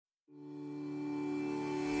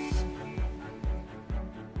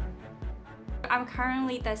I'm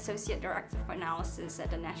currently the Associate Director for Analysis at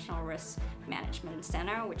the National Risk Management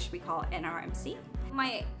Center, which we call NRMC.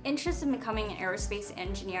 My interest in becoming an aerospace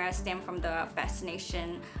engineer stemmed from the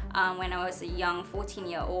fascination when I was a young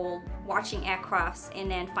 14-year-old watching aircrafts and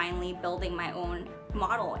then finally building my own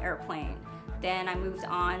model airplane. Then I moved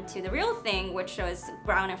on to the real thing, which was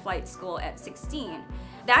ground and flight school at 16.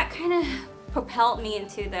 That kind of propelled me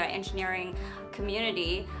into the engineering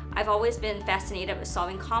community. I've always been fascinated with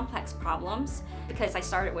solving complex problems because I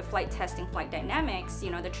started with flight testing, flight dynamics,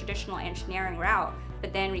 the traditional engineering route.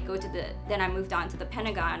 But then I moved on to the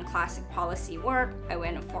Pentagon, classic policy work. I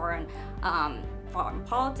went to foreign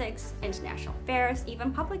politics, international affairs,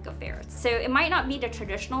 even public affairs. So it might not be the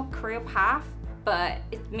traditional career path, but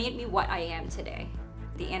it made me what I am today.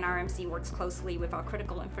 The NRMC works closely with our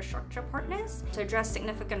critical infrastructure partners to address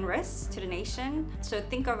significant risks to the nation. So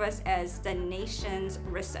think of us as the nation's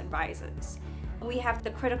risk advisors. We have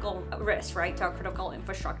the critical risks, right, to our critical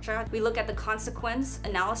infrastructure. We look at the consequence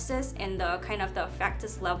analysis and the kind of the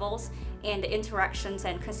factors levels and the interactions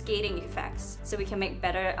and cascading effects so we can make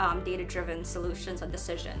better data-driven solutions or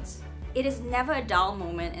decisions. It is never a dull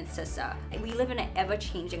moment in CISA. We live in an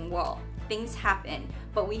ever-changing world. Things happen,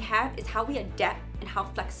 but it's how we adapt and how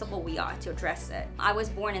flexible we are to address it. I was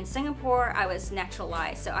born in Singapore, I was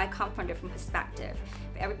naturalized, so I come from a different perspective.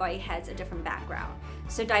 Everybody has a different background.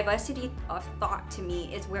 So diversity of thought to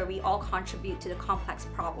me is where we all contribute to the complex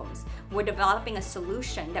problems. We're developing a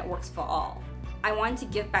solution that works for all. I want to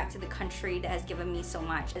give back to the country that has given me so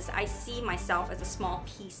much, as I see myself as a small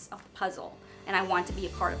piece of the puzzle, and I want to be a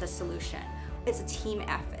part of the solution. It's a team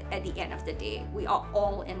effort at the end of the day. We are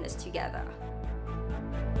all in this together.